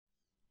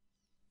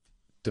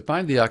To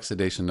find the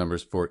oxidation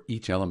numbers for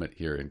each element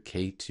here in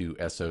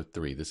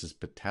K2SO3, this is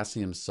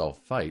potassium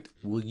sulfite,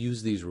 we'll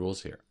use these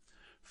rules here.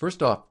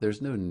 First off,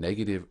 there's no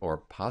negative or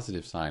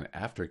positive sign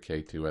after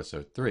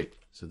K2SO3,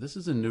 so this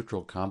is a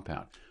neutral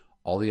compound.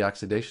 All the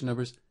oxidation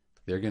numbers,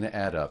 they're going to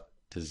add up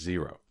to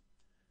 0.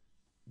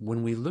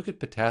 When we look at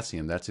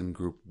potassium, that's in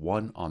group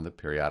 1 on the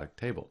periodic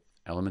table.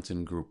 Elements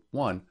in group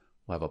 1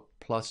 will have a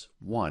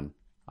 +1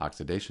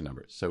 oxidation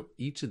number. So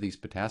each of these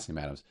potassium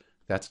atoms,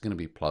 that's going to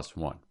be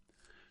 +1.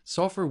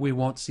 Sulfur, we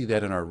won't see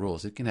that in our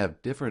rules. It can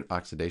have different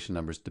oxidation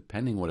numbers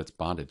depending what it's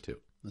bonded to.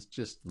 Let's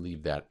just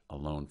leave that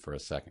alone for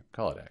a second.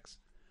 Call it X.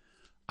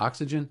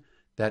 Oxygen,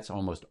 that's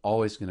almost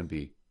always going to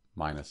be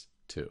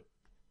 -2.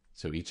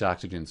 So each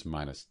oxygen's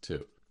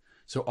 -2.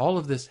 So all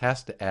of this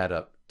has to add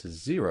up to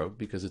 0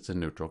 because it's a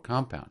neutral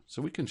compound.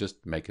 So we can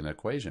just make an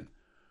equation.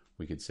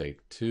 We could say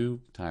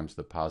 2 times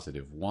the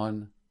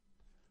 +1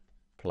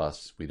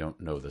 plus, we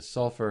don't know the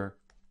sulfur,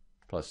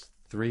 plus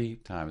 3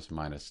 times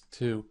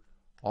 -2.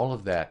 All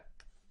of that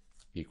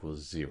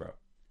equals 0.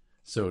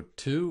 So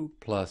 2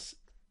 plus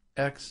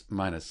x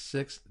minus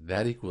 6,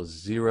 that equals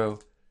 0.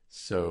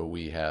 So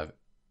we have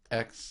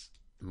x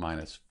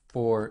minus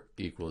 4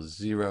 equals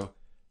 0.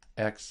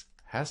 X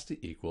has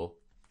to equal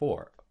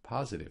 4, a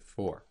positive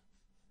 4.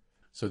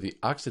 So the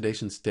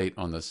oxidation state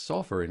on the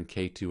sulfur in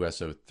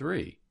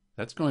K2SO3,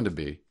 that's going to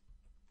be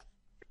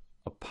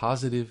a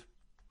positive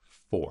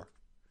 4.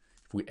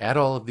 If we add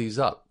all of these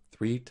up,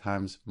 3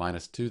 times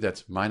 -2,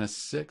 that's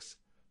 -6.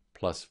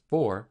 Plus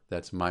 4,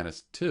 that's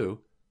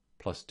 -2,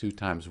 plus 2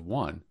 times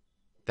 1,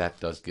 that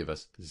does give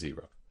us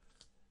 0.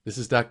 This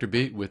is Dr.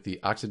 B with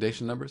the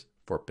oxidation numbers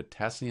for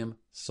potassium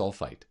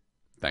sulfite.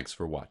 Thanks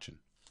for watching.